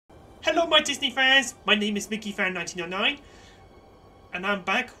Hello, my Disney fans! My name is MickeyFan1999, and I'm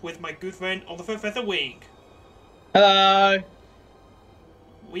back with my good friend Oliver Featherwing. Hello!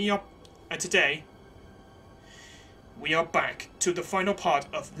 And today, we are back to the final part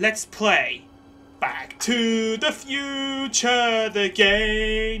of Let's Play Back to the Future, the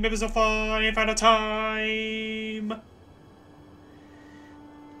game, episode 5 at a time.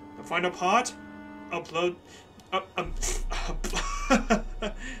 The final part,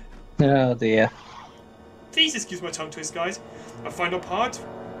 Oh dear. Please excuse my tongue twist, guys. A final part,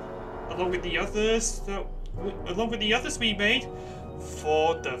 along with the others we made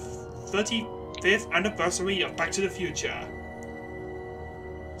for the 35th anniversary of Back to the Future.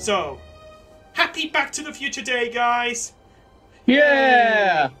 So, happy Back to the Future Day, guys!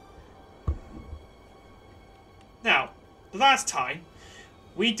 Yeah! Yay! Now, the last time,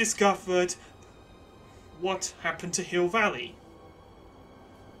 we discovered what happened to Hill Valley.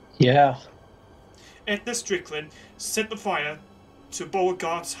 Yeah. Edna Strickland set the fire to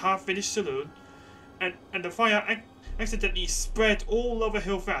Beauregard's half-finished saloon, and the fire accidentally spread all over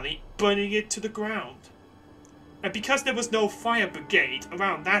Hill Valley, burning it to the ground. And because there was no fire brigade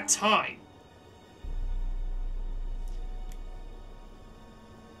around that time...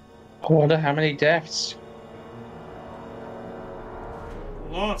 I wonder how many deaths.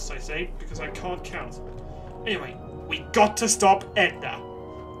 Lots, I say, because I can't count. Anyway, we got to stop Edna.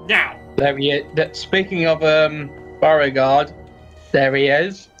 Now! There he is. Speaking of Beauregard, there he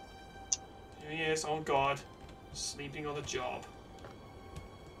is. Here he is, on guard, sleeping on the job.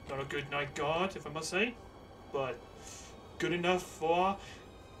 Not a good night guard, if I must say, but good enough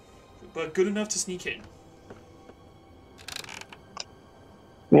to sneak in.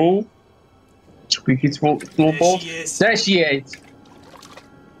 Oh, squeaky floorboard. There she is. There she is.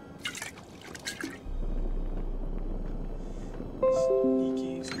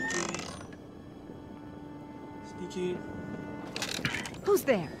 Sneaky. Who's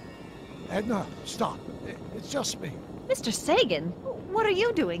there? Edna, stop. It's just me. Mr. Sagan, what are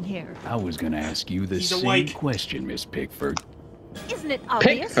you doing here? I was gonna ask you the He's same awake. question, Miss Pickford. Isn't it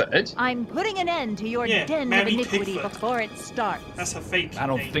obvious? Pickford? I'm putting an end to your Yeah, den of Mary iniquity Pickford. before it starts. That's her fake I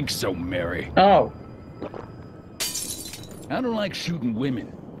don't name. think so, Mary. Oh. I don't like shooting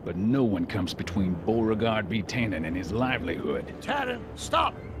women, but no one comes between Beauregard B. Tannen and his livelihood. Tannen,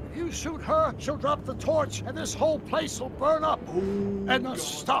 stop. If you shoot her, she'll drop the torch, and this whole place will burn up. Oh, Edna, God.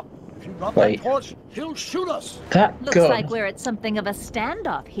 stop. If you drop Wait. that torch, he'll shoot us. That Looks gun. like we're at something of a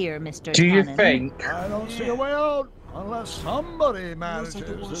standoff here, Mr. Do you Tannen. think? I don't see a way out unless somebody manages like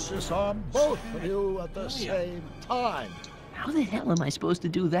it was- to disarm both of you at the Oh, yeah. same time. How the hell am I supposed to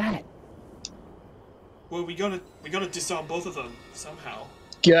do that? Well, we gotta disarm both of them somehow.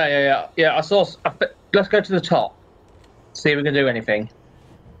 Yeah. I saw. Let's go to the top. See if we can do anything.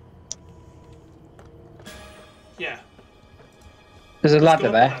 Yeah. There's a Let's ladder go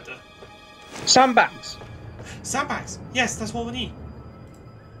up there. the ladder. Sandbags. Sandbags! Yes, that's what we need.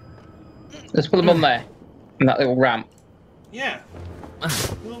 Let's put them on there. In that little ramp. Yeah. A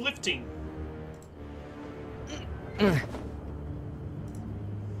little lifting.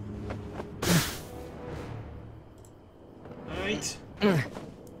 Right.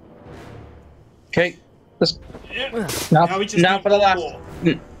 Okay. Let's Yeah. now we just need for the one last.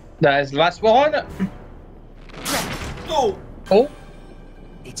 more. There's the last one. Oh! Oh.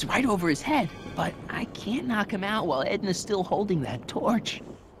 It's right over his head, but I can't knock him out while Edna's still holding that torch.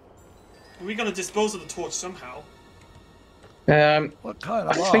 We gotta dispose of the torch somehow. What kind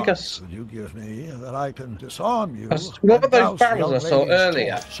I of think odds would you give me that I can disarm you? What and were those douse the barrels I young saw lady's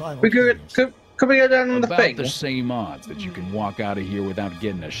earlier? torch We simultaneously? could we go down on the About thing? the same odds that you can walk out of here without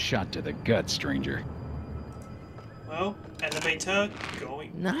getting a shot to the gut, stranger. Well, elevator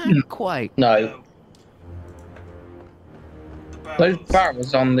going. Not quite. No. Go. The Those barrels.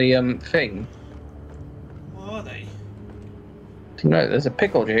 barrels on the thing. What are they? No, there's a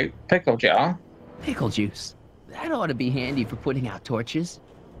pickle jar. Pickle juice. That ought to be handy for putting out torches.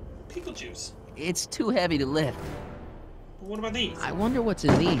 Pickle juice. It's too heavy to lift. But what about these? I wonder what's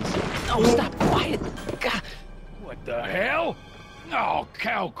in these. Oh, stop quiet. God. What the hell? Oh,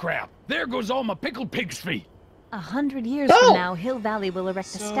 cow crap. There goes all my pickled pig's feet. 100 years Oh! from now, Hill Valley will erect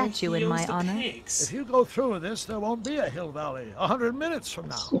a So statue he in owns my the honor. pigs. If you go through with this, there won't be a Hill Valley 100 minutes from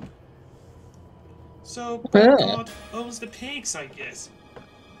now. So, Yeah. God owns the pigs, I guess.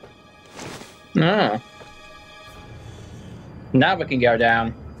 Ah. Now we can go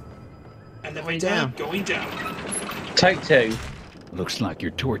down. Elevator down. going down. Take two. Looks like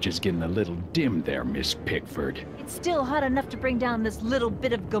your torch is getting a little dim there, Miss Pickford. It's still hot enough to bring down this little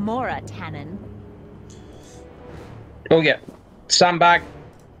bit of Gomorrah, Tannen. Oh yeah. Sandbag.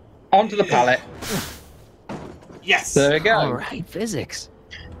 Onto the pallet. Yes. There we go. All right, physics.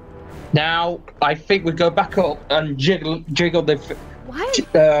 Now, I think we go back up and jiggle the... Why?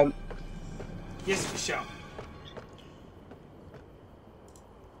 Yes, we shall.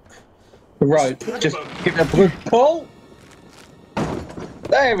 Right, just give it a good pull.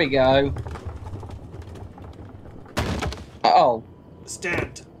 There we go. Oh.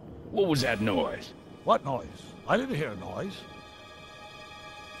 Stand. What was that noise? What noise? I didn't hear a noise.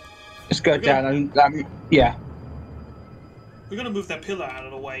 Let's go down and... yeah. We're gonna move that pillar out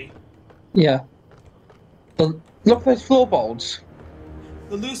of the way. Yeah. Look at those floorboards.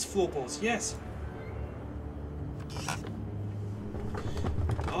 The loose floorboards, yes.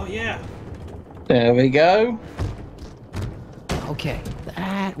 Oh yeah. There we go. Okay,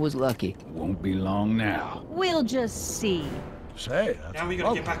 that was lucky. Won't be long now. We'll just see. Say, that's Now we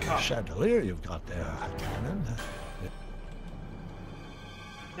gotta get a back up. chandelier you've got there, Cannon.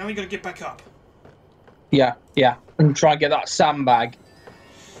 Now we gotta get back up. Yeah, yeah. And try and get that sandbag.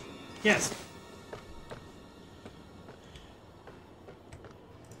 Yes.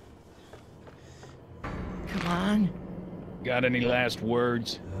 Come on. Got any last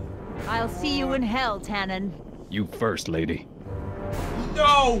words? I'll see you in hell, Tannen. You first, lady.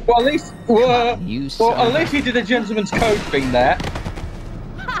 No! Well, at least... You well, at son least he did a gentleman's code thing there.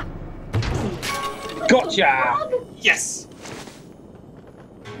 Gotcha! Yes!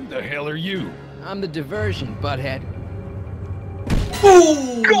 Who the hell are you? I'm the diversion, butthead.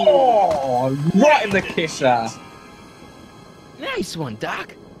 Boom! God! Right in the kisser. Nice one,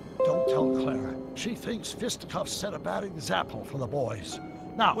 Doc. Don't tell Clara. She thinks fisticuffs set a bad example for the boys.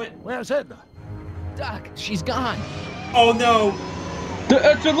 Now, Wait. where's Edna? Doc, she's gone. Oh no!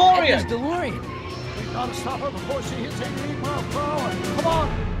 Edna's DeLorean! DeLorean. We gotta stop her before she hits 88 miles per hour. Come on!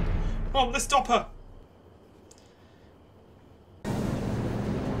 Oh, let's stop her!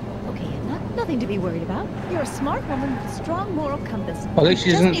 Okay, Edna, nothing to be worried about. You're a smart woman with a strong moral compass. At least she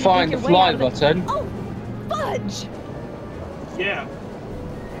You just doesn't need to find think the your way fly out of it. button. Oh, fudge! Yeah.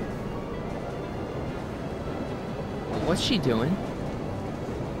 What's she doing?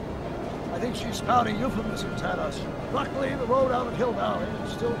 I think she's spouting euphemisms at us. Luckily, the road out of Hill Valley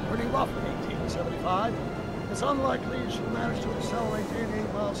is still pretty rough in 1875. It's unlikely she'll manage to accelerate to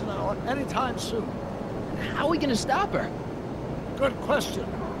 88 miles an hour anytime soon. How are we gonna stop her? Good question.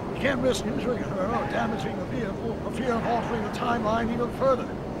 We can't risk injuring her or damaging the vehicle for fear of altering the timeline even further.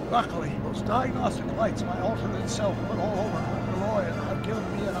 Luckily, those diagnostic lights my alternate self put all over her DeLorean have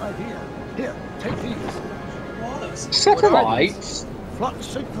given me an idea. Here, take these. What are those? Satellites? Flux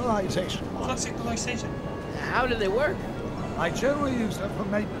synchronization. Flux signalization. How do they work? I generally use them for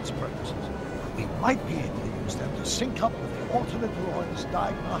maintenance purposes. We might be able to use them to sync up with the alternate DeLorean's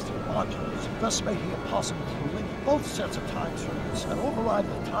diagnostic modules, thus making it possible to link both sets of time circuits and override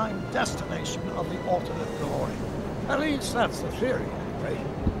the time destination of the alternate DeLorean. At least that's the theory, anyway.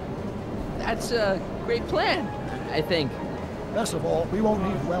 That's a great plan, I think. Best of all, we won't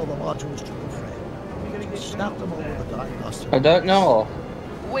need weather modules to refrain. We can snap them over the diagnostic. I don't know.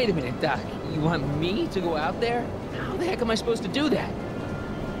 Wait a minute, Doc. You want me to go out there? How the heck am I supposed to do that?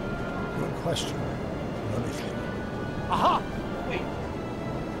 Good question. Let me think. Aha! Wait.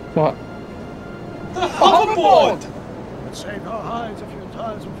 What? The hoverboard! It saved our hides a few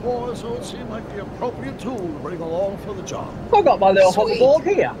times before, so it seemed like the appropriate tool to bring along for the job. I've got my little Sweet. hoverboard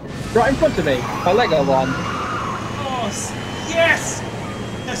here. Right in front of me. My Lego one. Oh, yes!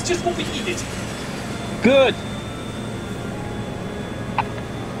 That's just what we needed. Good.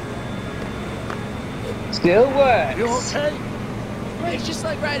 Still works. You okay? It's just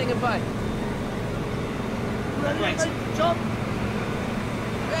like riding a bike. Ready Right. to make the jump?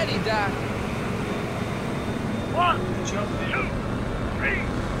 Ready, Doc. 1, Jump. 2, 3,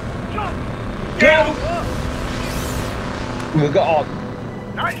 jump! Go! We got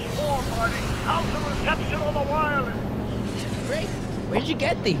on. Nice form, buddy. How's the reception on the wireless? Great. Where'd you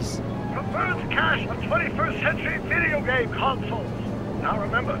get these? From Bird's cache on 21st century video game consoles. Now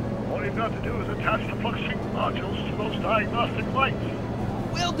remember, all you've got to do is attach the flux sync modules to those diagnostic lights.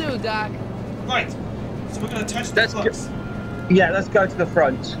 Will do, Doc. Right. So we're gonna touch the Let's go. flux. Yeah, let's go to the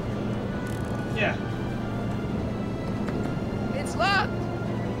front. Yeah. It's locked.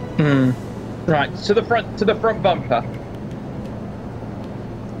 Right, to the front bumper.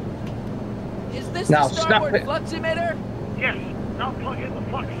 Is this Now, the snap starboard it. flux emitter? Yes, now plug in the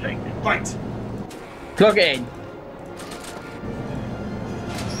flux sync. Right. Plug it in.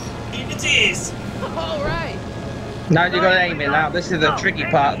 In it is. All right. Now you got to aim it. Now this is the tricky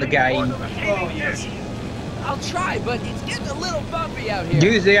part of the game. Oh yes. I'll try, but it's getting a little bumpy out here.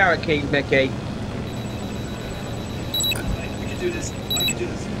 Use the arrow key, Mickey. We can do this. I can do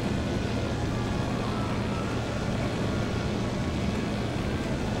this.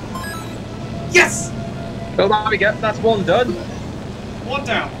 Yes! Well, there we go. That's one done. 1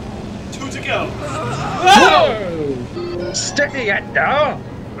 down. 2 to go. Whoa! Steady it now.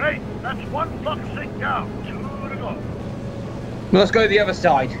 Great, that's 1 flux sink down. 2 to go. Let's go to the other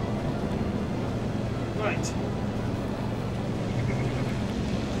side. Right.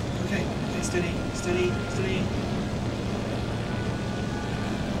 Okay, steady, steady, steady.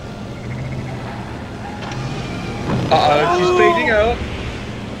 Uh-oh, she's speeding up.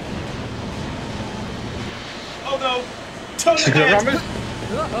 Oh no! Turn She's the gonna head! ram us.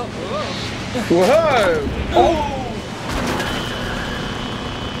 Whoa! Oh!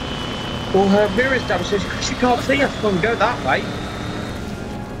 Well, her mirror's damaged, so she can't see us when we go that way.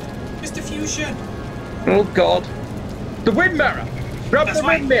 Mr. Fusion! Oh God! The wind mirror! Grab That's the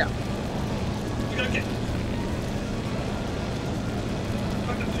right. wind mirror! You gotta get.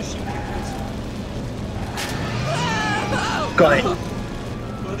 Got it.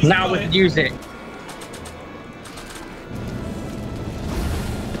 Well, Now we can use it.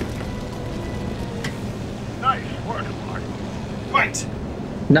 Nice work, Mark. Right.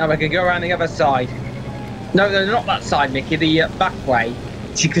 Now we can go around the other side. No, not that side, Mickey. The back way.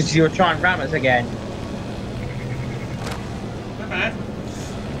 Because you're trying to ram us again. Not bad.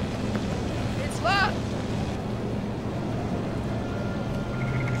 It's locked.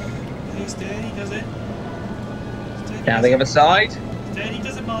 Hey, steady, does it? Steady, Now does the it. other side. Steady,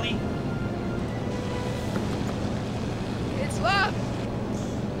 does it, Molly? It's locked.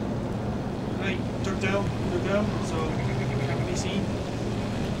 Right, duck down, so can't be seen.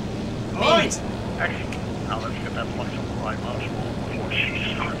 Alright! Excellent. Now let's get that flux on the right mouse before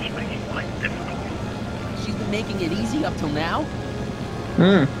she starts making life difficult. She's been making it easy up till now.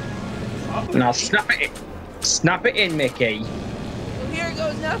 Now snap it in. Snap it in, Mickey. Well, here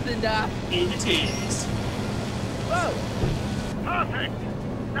goes nothing, Doc. In it is. Whoa. Perfect.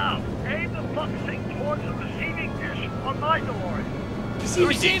 Now, aim the flux sink towards the receiving dish on my DeLorean.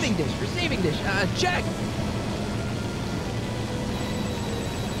 Receiving dish. Receiving dish. Check.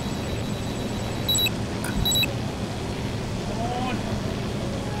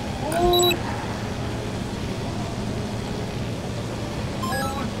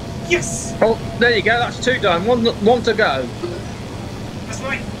 Yes! Oh, there you go. That's 2 done. One to go. That's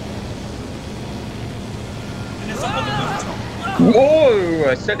right. And it's up on the rooftop.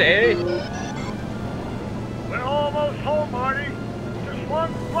 Whoa! Steady. We're almost home, Marty. Just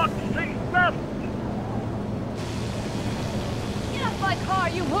 1 flux sink left. Get off my car,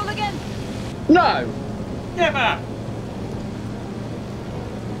 you hooligan! No. Never!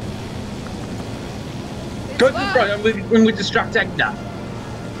 Go to the front when we distract Edna.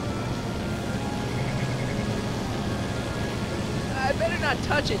 I better not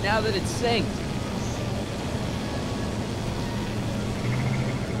touch it now that it's synced.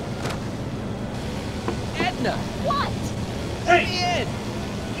 Edna, What? Hey! get me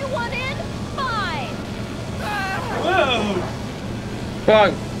in. You want in? Fine! Whoa!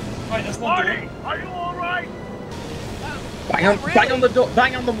 Whoa! Right, that's one Marty, door. are you all right? Bang on, Really? bang on the door.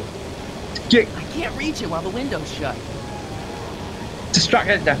 Bang on the. Get, I can't reach it while the window's shut. distract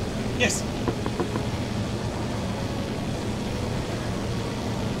Edna. Yes.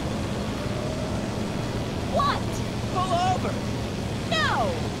 What? Pull over.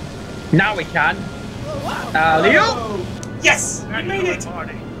 No! Now we can. Whoa. Leo. Oh! Yes! We made it! Excellent,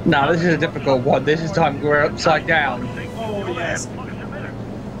 Marty. No, this is a difficult one. This is time we're upside down. Oh, yes.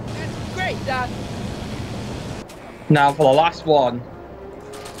 That's great, Doc. Now for the last one.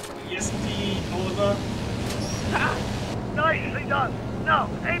 Yes, indeed, Oliver. Ha! Nicely done. Now,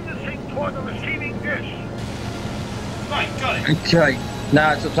 aim the sink toward the receiving dish. Right, got it. Okay.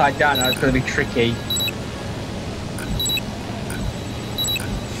 Now it's upside down. Now it's going to be tricky.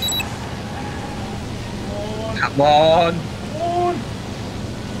 Come on. On.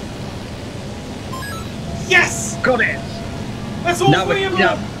 Yes! Got it. That's all Now three we of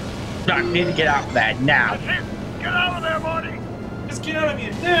now. them! No, we need to get out there now. That's it. Get out of there, Marty. Let's get out of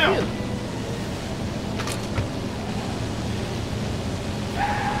here now! Phew.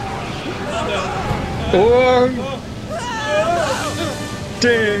 Oh.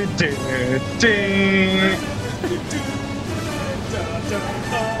 Do, do, do.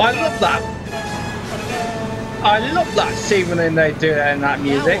 I love that. I love that scene when they do that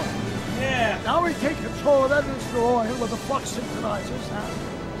music. Yeah. Now we take control of Edna's DeLorean with the flux synchronizers. Now,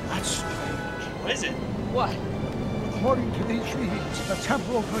 that's strange. What is it? What? According to these readings, the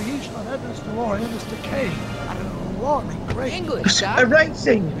temporal cohesion of Edna's DeLorean is decaying at an alarming rate. English, Doc.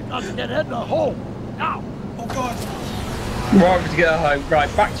 Erasing. We've got to get Edna home now. Oh god. Right, to go home.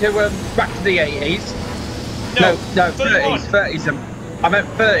 Right, back to the 80s. No, 31. 30s. I meant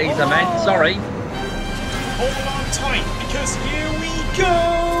 30s. I meant. Sorry. hold on tight, because here we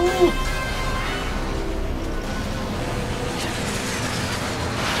go!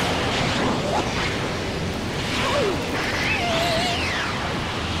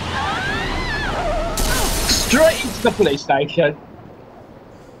 Straight into the police station.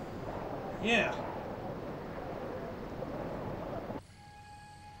 Yeah.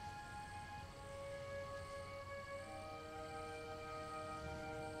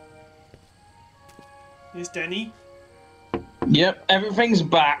 Here's Denny. Yep, everything's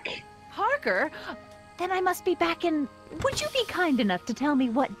back. Parker? Then I must be back in... Would you be kind enough to tell me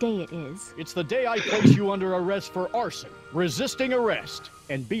what day it is? It's the day I place you under arrest for arson, resisting arrest,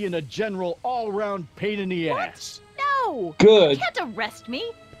 and being a general all-round pain in the ass. No! Good. You can't arrest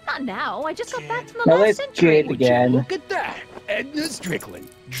me. Not now. I just got back from the Now last let's century. get again. Look at that! Edna Strickland,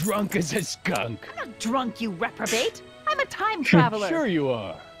 drunk as a skunk. I'm not drunk, you reprobate. I'm a time traveler. Sure you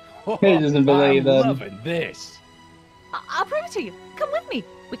are. He doesn't believe I'm them. loving this. I'll prove it to you. Come with me.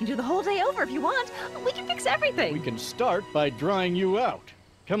 We can do the whole day over if you want. We can fix everything. We can start by drying you out.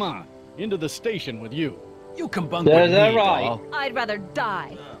 Come on, into the station with you. You can bunk Is with that me, right? doll. I'd rather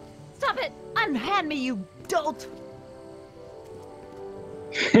die. Stop it. Unhand me, you dolt.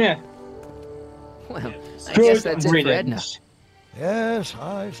 Well, I Good guess that's it for Edna. riddance. Yes,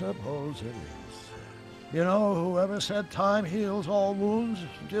 I suppose it is. You know, whoever said time heals all wounds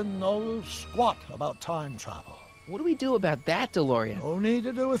didn't know squat about time travel. What do we do about that, DeLorean? No need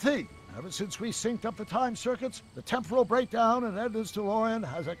to do a thing. Ever since we synced up the time circuits, the temporal breakdown in Edna's DeLorean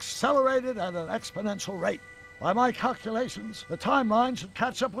has accelerated at an exponential rate. By my calculations, the timeline should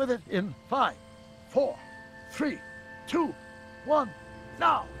catch up with it in 5, 4, 3, 2, 1,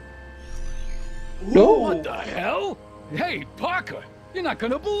 now! What the hell? Hey, Parker, you're not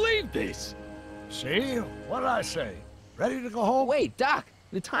gonna believe this. See? What did I say? Ready to go home? Wait, Doc,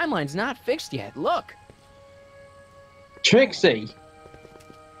 the timeline's not fixed yet. Look. Trixie.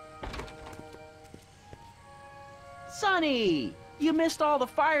 Sonny, you missed all the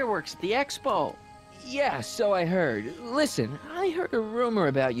fireworks at the expo. Yeah, so I heard. Listen, I heard a rumor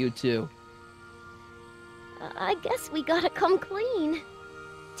about you two. I guess we gotta come clean.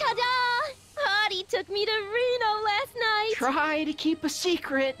 Ta-da! Hardy took me to Reno last night. Try to keep a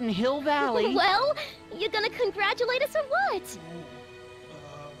secret in Hill Valley. Well, you gonna congratulate us or what?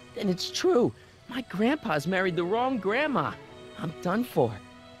 And it's true. My grandpa's married the wrong grandma. I'm done for.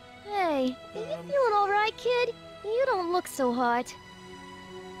 Hey, you feeling all right, kid? You don't look so hot.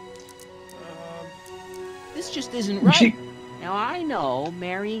 This just isn't right. Now, I know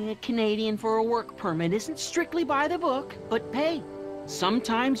marrying a Canadian for a work permit isn't strictly by the book, but hey,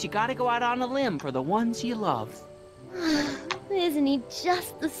 sometimes you gotta go out on a limb for the ones you love. Isn't he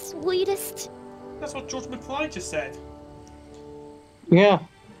just the sweetest? That's what George McFly just said. Yeah.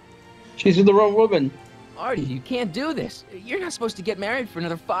 She's with the wrong woman. Artie, you can't do this. You're not supposed to get married for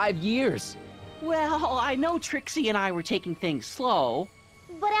another 5 years. Well, I know Trixie and I were taking things slow.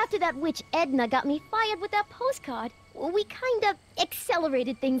 But after that witch Edna got me fired with that postcard, we kind of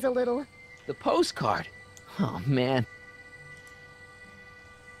accelerated things a little. The postcard? Oh, man.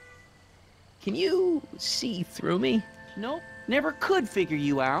 Can you see through me? Nope, never could figure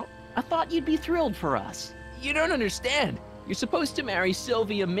you out. I thought you'd be thrilled for us. You don't understand. You're supposed to marry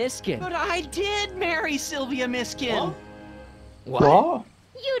Sylvia Miskin. But I did marry Sylvia Miskin. What?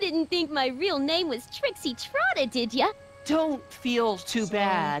 You didn't think my real name was Trixie Trotter, did ya? Don't feel too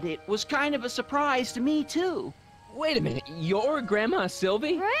bad. It was kind of a surprise to me, too. Wait a minute, you're Grandma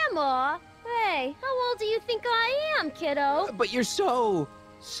Sylvie? Grandma? Hey, how old do you think I am, kiddo? But you're so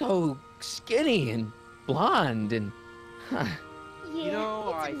skinny and blonde and... Yeah, You know,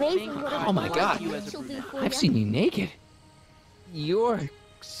 it's I amazing think what I a Oh my blind God. bitch will do for I've ya. seen you naked. You're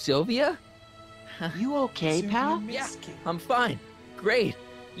Sylvia? You okay, pal? Yeah, I'm fine. Great.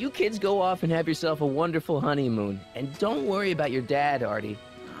 You kids go off and have yourself a wonderful honeymoon. And don't worry about your dad, Artie.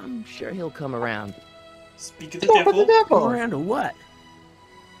 I'm sure he'll come around. Speak of the What the devil. Come around to what?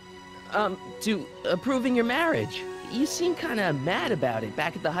 To approving your marriage. You seem kind of mad about it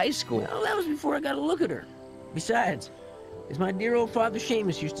back at the high school. Well, that was before I got a look at her. Besides, as my dear old father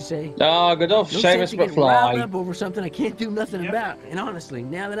Seamus used to say, Oh, good off, no Seamus sense in getting riled McFly. up over something I can't do nothing Yep. about. And honestly,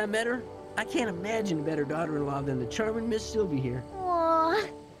 now that I met her, I can't imagine a better daughter-in-law than the charming Miss Sylvie here. Aw,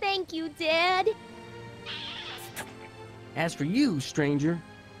 thank you, Dad. As for you, stranger,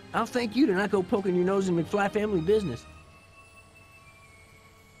 I'll thank you to not go poking your nose in McFly family business.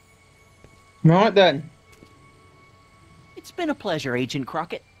 Right then. It's been a pleasure, Agent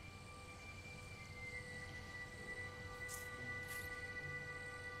Crockett.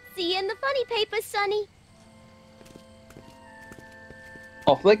 See you in the funny paper, Sonny.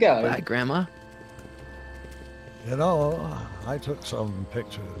 Off they go. Bye, Grandma. You know, I took some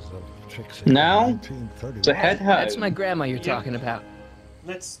pictures of Trixie Now, in 1931. to head home. That's my grandma you're talking about.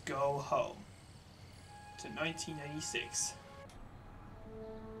 Let's go home. To 1986.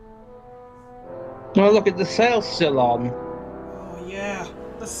 Oh, look at the sail's still on. Oh yeah,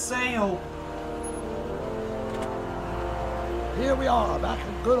 the sail. Here we are, back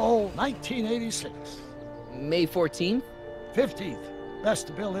in good old 1986. May 14th? 15th. Best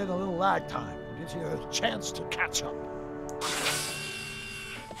to build in a little lag time. Gives you a chance to catch up.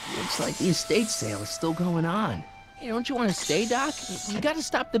 Looks like the estate sale is still going on. Hey, don't you want to stay, Doc? You gotta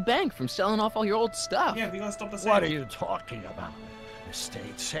stop the bank from selling off all your old stuff. Yeah, we gotta stop the sail. What are you talking about?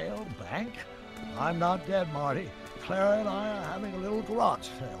 Estate sale? Bank? I'm not dead, Marty. Clara and I are having a little garage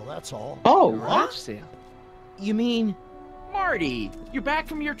sale, that's all. Oh, Garage sale? You mean... Marty, you're back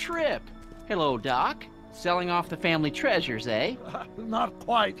from your trip. Hello, Doc. Selling off the family treasures, eh? Not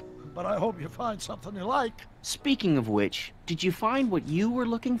quite, but I hope you find something you like. Speaking of which, did you find what you were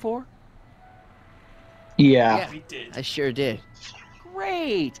looking for? yeah. We did. I sure did.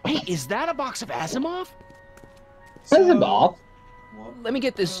 Great! Hey, is that a box of Asimov? There's a Bob. Let me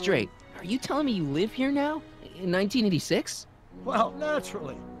get this straight. Are you telling me you live here now? In 1986? Well,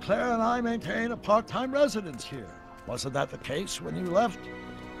 naturally. Claire and I maintain a part-time residence here. Wasn't that the case when you left?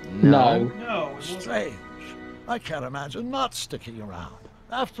 No. No, it wasn't. Strange. I can't imagine not sticking around.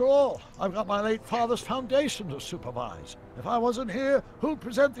 After all, I've got my late father's foundation to supervise. If I wasn't here, who'd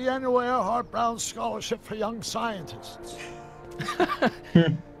present the annual Earhart Brown Scholarship for Young Scientists?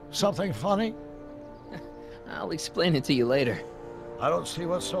 Something funny? I'll explain it to you later. I don't see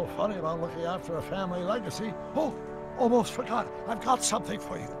what's so funny about looking after a family legacy. Oh, almost forgot. I've got something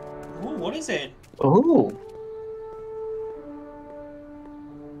for you. Ooh, what is it? Oh.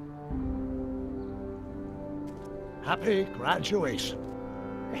 Happy graduation.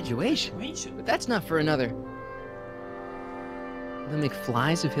 Graduation? Graduation? But that's not for another... The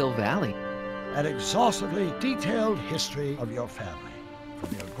McFlys of Hill Valley. An exhaustively detailed history of your family.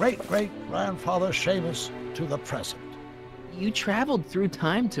 From your great-great-grandfather Seamus to the present. You traveled through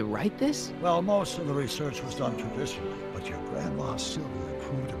time to write this? Well, most of the research was done traditionally, but your grandma Sylvia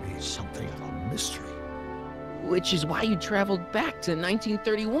proved to be something of a mystery. Which is why you traveled back to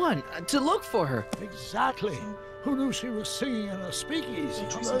 1931, to look for her. Exactly. Who knew she was singing in a speakeasy?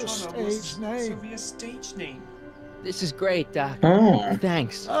 Her stage name. Sylvia's stage name. This is great, Doc. Oh.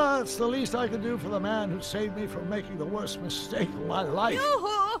 Thanks. It's the least I can do for the man who saved me from making the worst mistake of my life.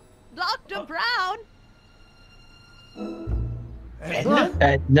 Yoo-hoo! Dr. Brown! Edna?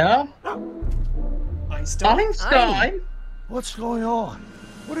 Edna? Einstein? What's going on?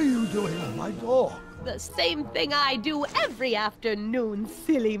 What are you doing with my dog? The same thing I do every afternoon,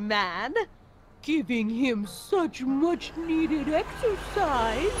 silly man. Giving him such much-needed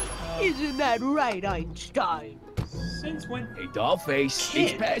exercise. Isn't that right, Einstein? Since when? Hey, Dollface, it's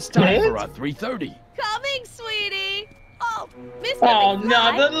Kid. past time Kid? for our 3:30. Coming, sweetie. Oh, Mr. Oh, McFly,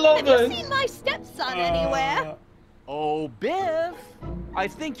 no, the lovers. have you seen my stepson anywhere? Oh, Biff! I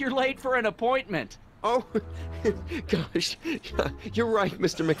think you're late for an appointment. Oh, gosh. You're right,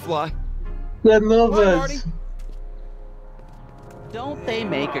 Mr. McFly. The Hi, Marty. lovers. Don't they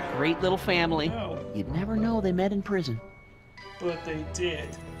make a great little family? No, You'd never know they met in prison. but they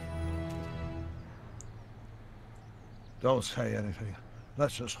did. Don't say anything.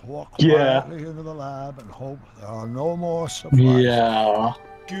 Let's just walk Yeah. quietly into the lab and hope there are no more surprises. Yeah.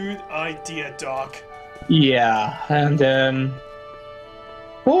 Good idea, Doc. Yeah. And,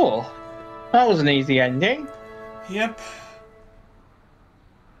 cool. That was an easy ending. Yep.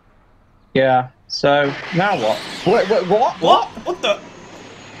 Yeah. So, now what? Wait, what? What? What the?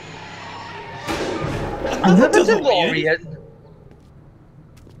 Another DeLorean? DeLorean?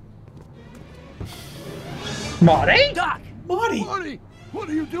 Marty? Doc, Marty! Marty, what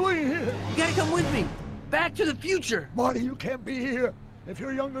are you doing here? you gotta come with me. Back to the future. Marty, you can't be here. If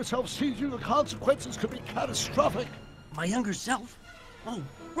your younger self sees you, the consequences could be catastrophic. My younger self? Oh,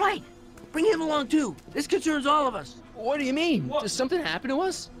 right. Bring him along, too. This concerns all of us. What do you mean? What? Does something happen to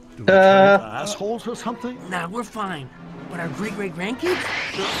us? Do we turn into assholes or something? Nah, we're fine. But our great-great-grandkids?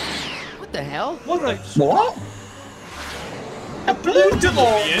 What the hell? What the? What? A blue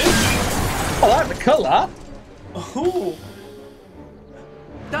DeLorean? I like the colour. Oh,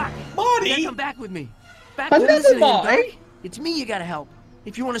 Doc, Marty! you gotta come back with me. Back to Another listening, Marty? Doc. It's me you gotta help.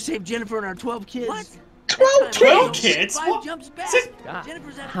 If you want to save Jennifer and our 12 kids. What? 12 12 kids? 5 What? jumps back. Sis- God,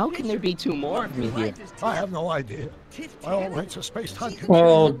 Jennifer's at a how can there be picture. two more of me here? I have no idea. My own rights of space-time.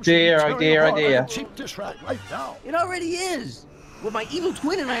 Oh dear, oh dear, oh dear. Cheap dish rack right now. It already is. What my evil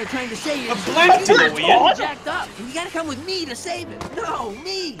twin and I are trying to say is... A black you DeLorean? jacked up, and you gotta come with me to save it. No,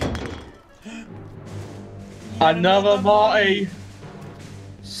 me. Another Marty.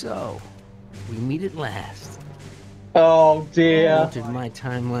 So, we meet at last. Oh dear. Altered my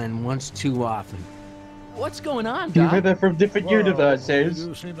timeline once too often. What's going on, You're Doc? either from different Well, universes. we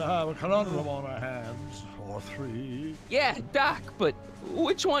do seem to have a conundrum on our hands. Or three. Yeah, Doc, but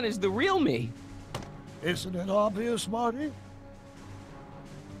which one is the real me? Isn't it obvious, Marty?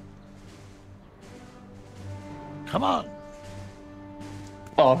 Come on.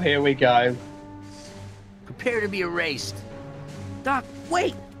 Oh, here we go. Prepare to be erased. Doc,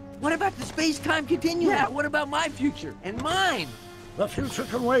 wait! What about the space-time continuum? Yeah, what about my future? And mine? The future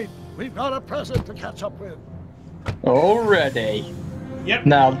can wait. We've got a present to catch up with. Already. Yep.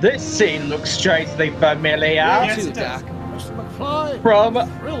 Now this scene looks strangely familiar. Yes, Too, it does. Doc. Mr. McFly. From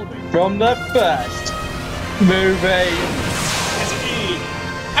Thrill me. the first movie. Yes, indeed.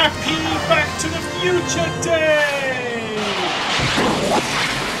 Happy Back to the Future Day!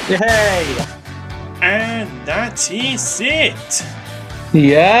 Yay! And that is it.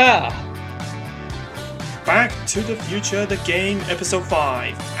 Yeah. Back to the Future, the game, episode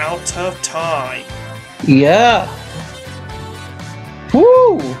 5, Out of Time. Yeah.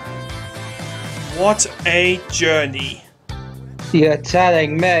 Woo! What a journey. You're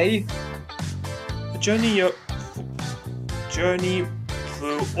telling me. A journey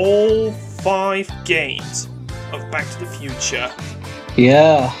through all 5 games of Back to the Future,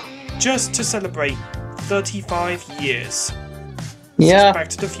 Yeah. just to celebrate 35 years Yeah. since Back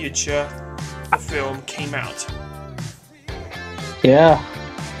to the Future, the film, came out. Yeah.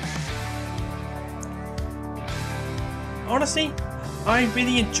 Honestly, I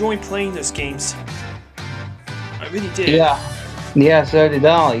really enjoyed playing those games. I really did. Yeah. Yeah, so did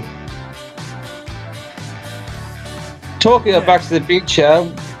I. Talking of Back to the Future,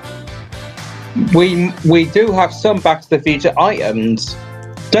 we do have some Back to the Future items,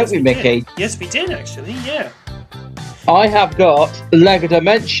 don't we, Mickey? Yes, we did actually, yeah. I have got Lego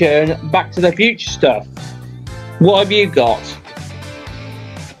Dimension Back to the Future stuff. What have you got?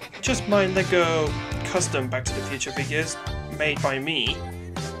 Just my Lego custom Back to the Future figures made by me.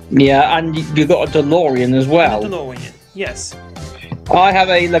 Yeah, and you got a DeLorean as well. The DeLorean, yes. I have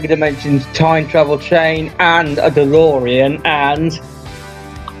a Lego Dimensions time travel chain and a DeLorean, and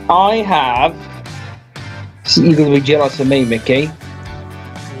I have. So you're gonna be jealous of me, Mickey.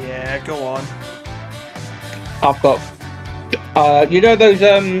 Yeah, go on. I've got. You know those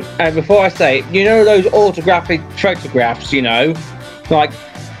and before I say it, you know those autographic photographs, you know, like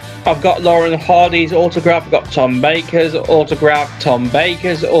I've got Lauren Hardy's autograph, I've got Tom Baker's autograph, Tom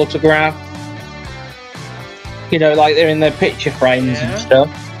Baker's autograph. You know, like they're in their picture frames and stuff.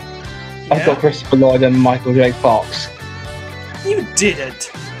 I've got Christopher Lloyd and Michael J. Fox. You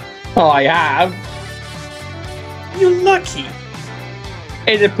didn't. I have. You're lucky.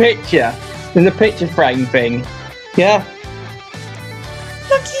 In the picture frame thing. Yeah.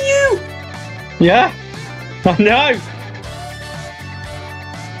 Lucky you. Yeah. I know.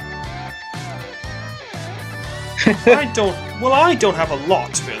 I don't have a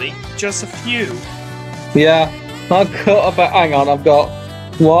lot really, just a few. Yeah. I've got about. Hang on. I've got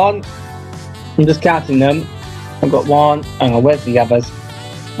one. I'm just counting them. I've got one. Hang on. Where's the others?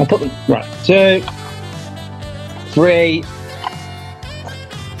 I'll put them right. 2, 3,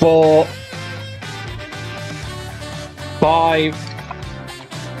 4, 5.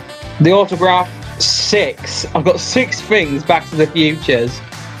 The autograph 6. I've got 6 things Back to the Futures.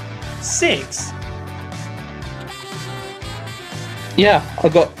 6. Yeah,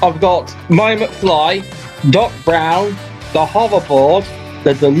 I've got Marty McFly, Doc Brown, the hoverboard,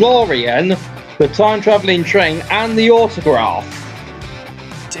 the DeLorean, the time traveling train, and the autograph.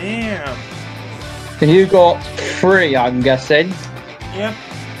 Damn. And you got 3, I'm guessing. Yep.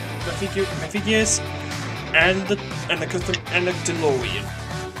 My figures, and the custom and the DeLorean.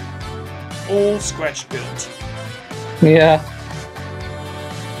 All scratch built. Yeah.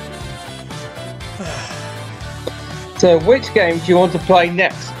 So, which game do you want to play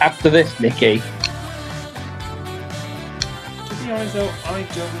next after this, Mickey? To be honest though, I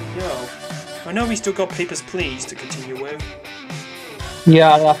don't know. I know we still got Papers, Please to continue with.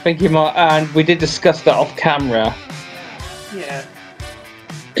 Yeah, I think you might, and we did discuss that off camera. Yeah.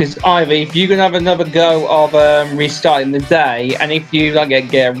 Because Ivy, if you're gonna have another go of restarting the day, and if you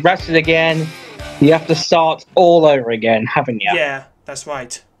get arrested again, you have to start all over again, haven't you? Yeah, that's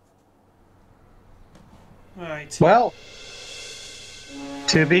right. Right. Well,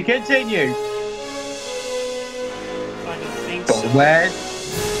 to be continued. I don't think But so.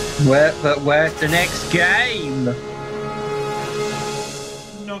 where's the next game?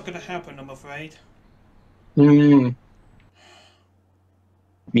 Not gonna happen, I'm afraid.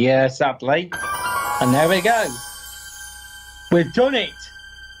 Yeah, sadly. And there we go. We've done it.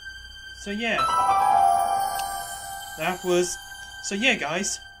 So yeah,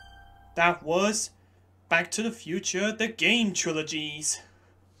 guys, that was Back to the Future, the game trilogies.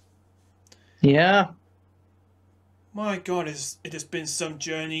 Yeah. My God, it has been some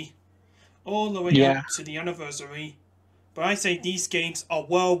journey, all the way up to the anniversary. But I say these games are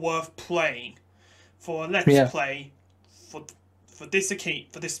well worth playing for a let's play for this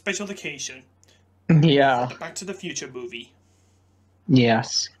special occasion. Yeah. For the Back to the Future movie.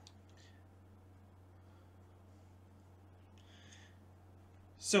 Yes.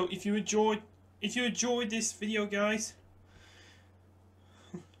 So if you enjoyed this video, guys,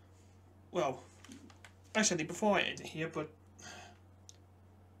 well, actually before I end it here, but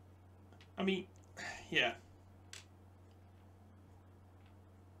I mean, yeah,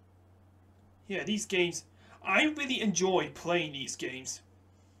 these games, I really enjoy playing these games.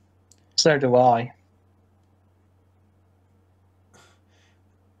 So do I.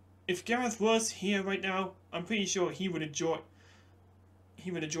 If Gareth was here right now, I'm pretty sure he would enjoy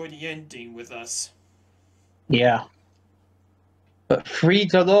the ending with us. Yeah. But 3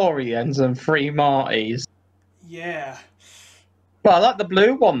 DeLoreans and 3 Martys. Yeah. Well, I like the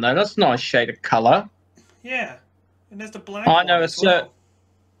blue one though. That's a nice shade of colour. Yeah. And there's the black one as well.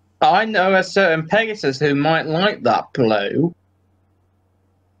 I know a certain Pegasus who might like that blue.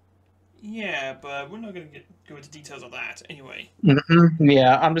 Yeah, but we're not going to go into details of that anyway.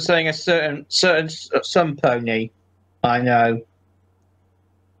 Yeah, I'm just saying some pony. I know.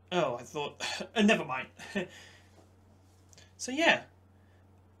 Oh, I thought. Never mind. So yeah,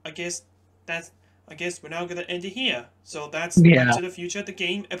 I guess we're now going to end it here. So that's Back to the Future, the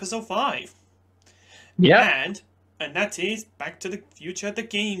game, episode 5. Yeah. And that is Back to the Future, the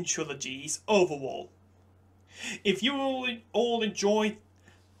game trilogies overall. If you all enjoyed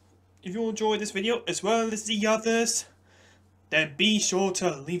this video as well as the others, then be sure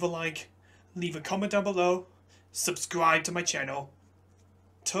to leave a like, leave a comment down below, subscribe to my channel,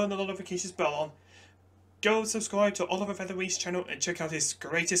 turn the notifications bell on, go subscribe to Oliver Featherweigh's channel and check out his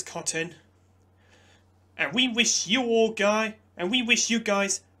greatest content. And we wish you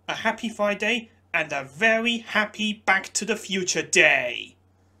guys a happy Friday and a very happy Back to the Future day.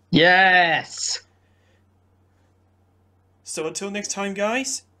 Yes. So until next time,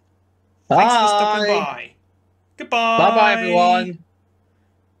 guys. Bye. Thanks for stopping by. Goodbye. Bye-bye, everyone.